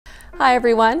Hi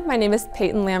everyone, my name is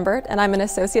Peyton Lambert and I'm an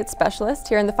Associate Specialist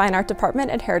here in the Fine Art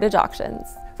Department at Heritage Auctions.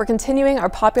 We're continuing our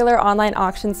popular online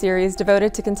auction series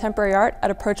devoted to contemporary art at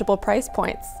approachable price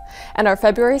points. And our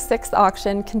February 6th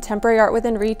auction, Contemporary Art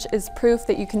Within Reach, is proof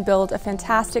that you can build a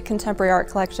fantastic contemporary art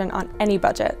collection on any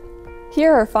budget.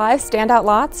 Here are 5 standout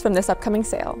lots from this upcoming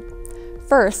sale.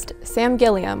 First, Sam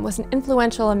Gilliam was an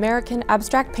influential American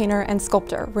abstract painter and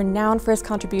sculptor renowned for his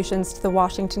contributions to the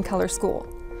Washington Color School.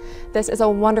 This is a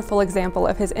wonderful example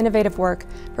of his innovative work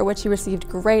for which he received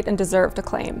great and deserved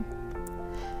acclaim.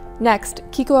 Next,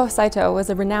 Kikuo Saito was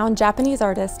a renowned Japanese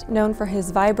artist known for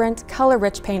his vibrant,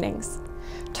 color-rich paintings.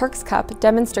 Turk's Cup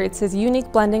demonstrates his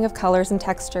unique blending of colors and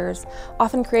textures,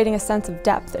 often creating a sense of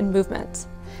depth and movement.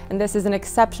 And this is an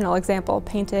exceptional example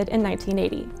painted in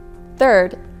 1980.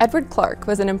 Third, Edward Clark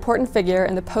was an important figure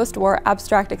in the post-war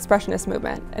abstract expressionist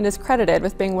movement and is credited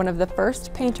with being one of the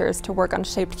first painters to work on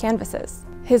shaped canvases.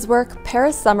 His work,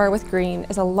 Paris Summer with Green,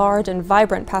 is a large and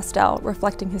vibrant pastel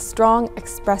reflecting his strong,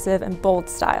 expressive, and bold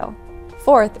style.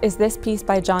 Fourth is this piece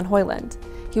by John Hoyland.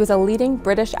 He was a leading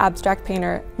British abstract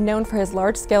painter known for his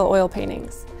large-scale oil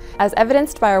paintings. As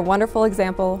evidenced by our wonderful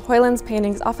example, Hoyland's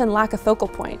paintings often lack a focal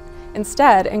point,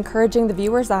 instead encouraging the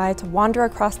viewer's eye to wander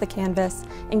across the canvas,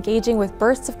 engaging with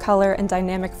bursts of color and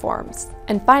dynamic forms.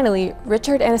 And finally,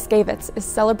 Richard Anaskevitz is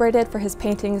celebrated for his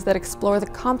paintings that explore the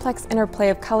complex interplay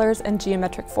of colors and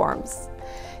geometric forms.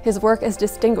 His work is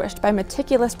distinguished by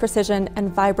meticulous precision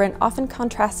and vibrant, often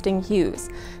contrasting hues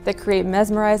that create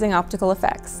mesmerizing optical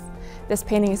effects. This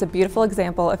painting is a beautiful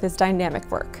example of his dynamic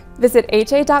work. Visit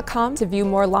ha.com to view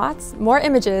more lots, more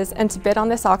images, and to bid on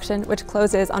this auction, which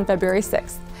closes on February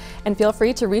 6th. And feel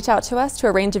free to reach out to us to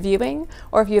arrange a viewing,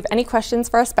 or if you have any questions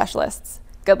for our specialists.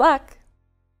 Good luck!